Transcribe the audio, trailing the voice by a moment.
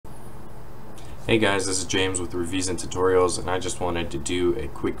Hey guys, this is James with Reviews and Tutorials, and I just wanted to do a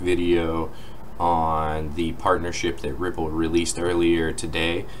quick video on the partnership that Ripple released earlier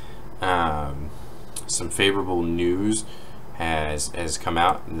today. Some favorable news has come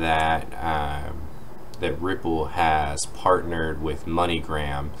out that that Ripple has partnered with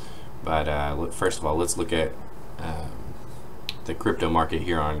Moneygram. But first of all, let's look at the crypto market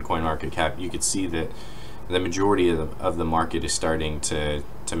here on CoinMarketCap. You can see that the majority of the market is starting to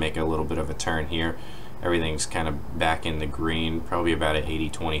make a little bit of a turn here. Everything's kind of back in the green, probably about an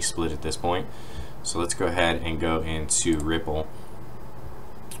 80-20 split at this point. So let's go ahead and go into Ripple.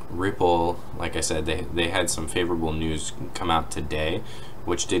 Ripple, like I said, they had some favorable news come out today,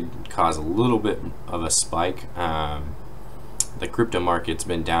 which did cause a little bit of a spike. The crypto market's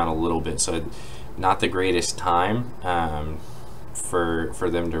been down a little bit, so not the greatest time for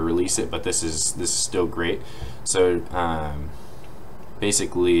them to release it, but this is still great. So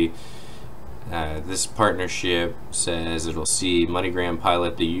basically this partnership says it'll see Moneygram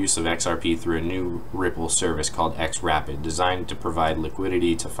pilot the use of XRP through a new Ripple service called XRapid, designed to provide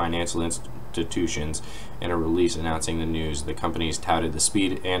liquidity to financial institutions. In a release announcing the news, the companies touted the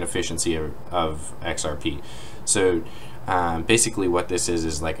speed and efficiency of XRP. So basically what this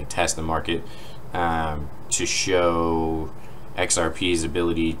is like a test the market to show XRP's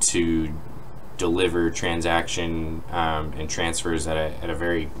ability to deliver transaction and transfers at a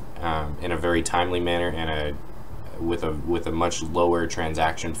very in a very timely manner and with a much lower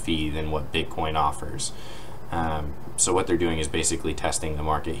transaction fee than what Bitcoin offers. So what they're doing is basically testing the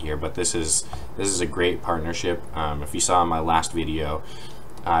market here, but this is a great partnership. If you saw in my last video,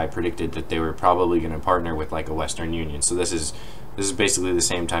 I predicted that they were probably going to partner with like a Western Union. So this is basically the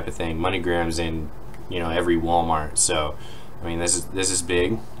same type of thing. MoneyGram's in every Walmart, so I mean this is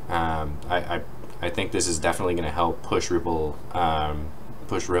big. I think this is definitely going to help push Ripple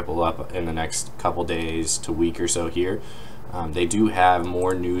up in the next couple days to week or so here. They do have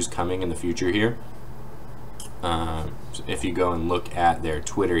more news coming in the future here. So if you go and look at their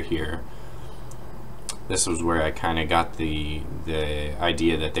Twitter here, this was where I kind of got the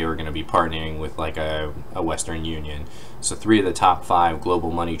idea that they were going to be partnering with like a Western Union. So 3 of the top 5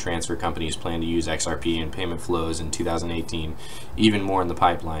 global money transfer companies plan to use XRP in payment flows in 2018, even more in the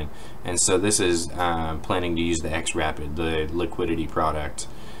pipeline. And so this is planning to use the XRapid, the liquidity product,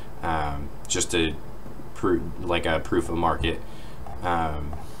 just to like a proof of market.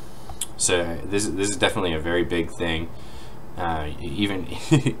 So this is definitely a very big thing. Even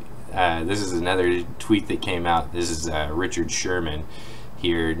this is another tweet that came out. This is Richard Sherman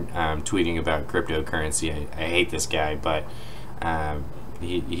here tweeting about cryptocurrency. I hate this guy, but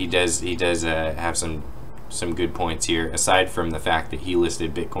he does have some good points here. Aside from the fact that he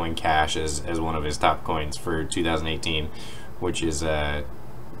listed Bitcoin Cash as one of his top coins for 2018, which is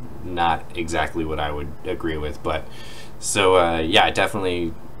not exactly what I would agree with. But so yeah,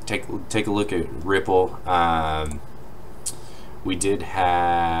 definitely take a look at Ripple. We did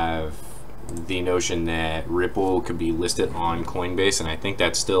have the notion that Ripple could be listed on Coinbase, and I think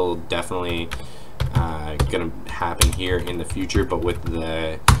that's still definitely going to happen here in the future. But with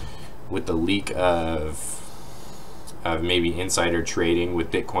the leak of maybe insider trading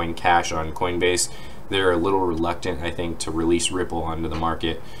with Bitcoin Cash on Coinbase, they're a little reluctant, I think, to release Ripple onto the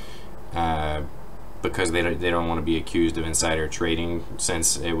market because they don't want to be accused of insider trading,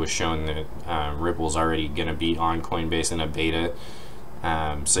 since it was shown that Ripple's already going to be on Coinbase in a beta.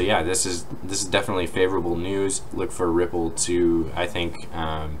 So yeah, this is definitely favorable news. Look for Ripple to, I think,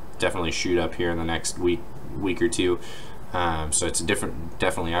 definitely shoot up here in the next week or two. So it's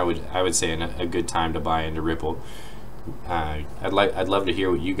definitely I would say a good time to buy into Ripple. I'd love to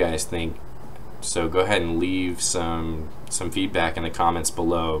hear what you guys think. So go ahead and leave some feedback in the comments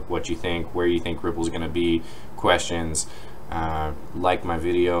below, what you think, where you think Ripple's going to be, questions. Like my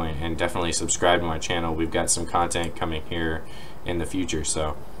video and definitely subscribe to my channel. We've got some content coming here in the future.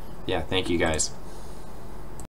 So yeah, thank you guys.